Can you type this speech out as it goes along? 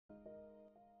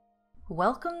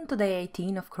Welcome to day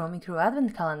 18 of Chromie Crew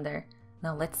Advent Calendar.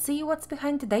 Now let's see what's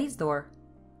behind today's door.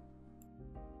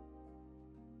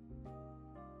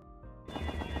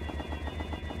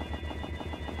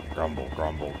 Grumble,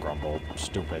 grumble, grumble.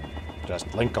 Stupid.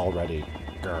 Just link already.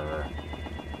 Grr.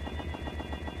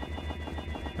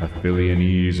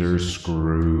 Aphelioneezer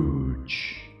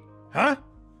Scrooge. Huh?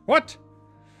 What?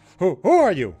 Who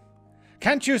are you?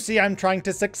 Can't you see I'm trying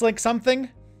to six-link something?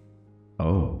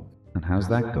 Oh, and how's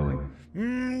that going?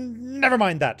 Never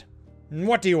mind that.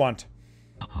 What do you want?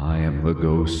 I am the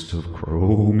Ghost of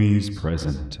Chromies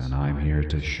Present, and I'm here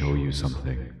to show you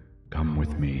something. Come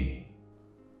with me.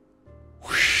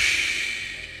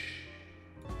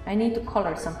 I need to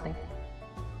color something.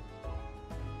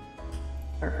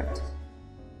 Perfect.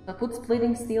 So put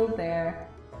splitting steel there.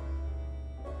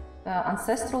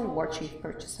 Ancestral War Chief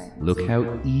purchase items. Look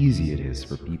how easy it is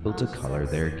for people to color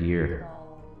their gear.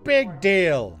 Big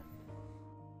deal.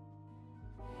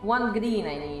 One green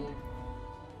I need.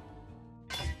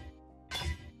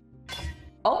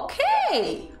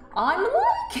 Okay! I'm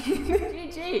liking the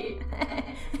GG!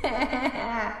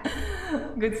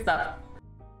 Good stuff.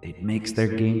 It makes their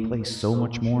gameplay so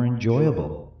much more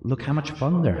enjoyable. Look how much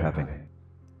fun they're having.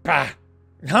 Bah!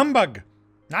 Humbug!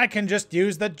 I can just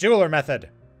use the jeweler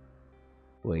method.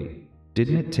 Wait,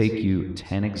 didn't it take you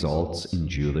 10 exalts in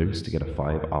jewelers to get a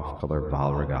 5 off-color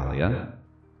Val Regalia?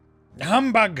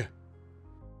 Humbug!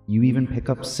 You even pick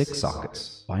up 6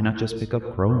 sockets. Why not just pick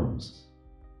up chromes?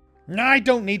 I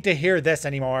don't need to hear this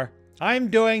anymore. I'm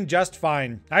doing just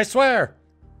fine, I swear.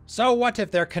 So what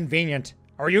if they're convenient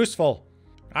or useful?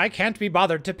 I can't be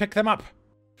bothered to pick them up.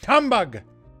 Humbug!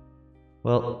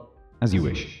 Well, as you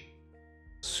wish.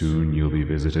 Soon you'll be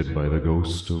visited by the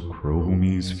Ghost of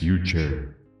Chromies'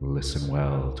 future. Listen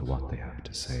well to what they have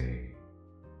to say.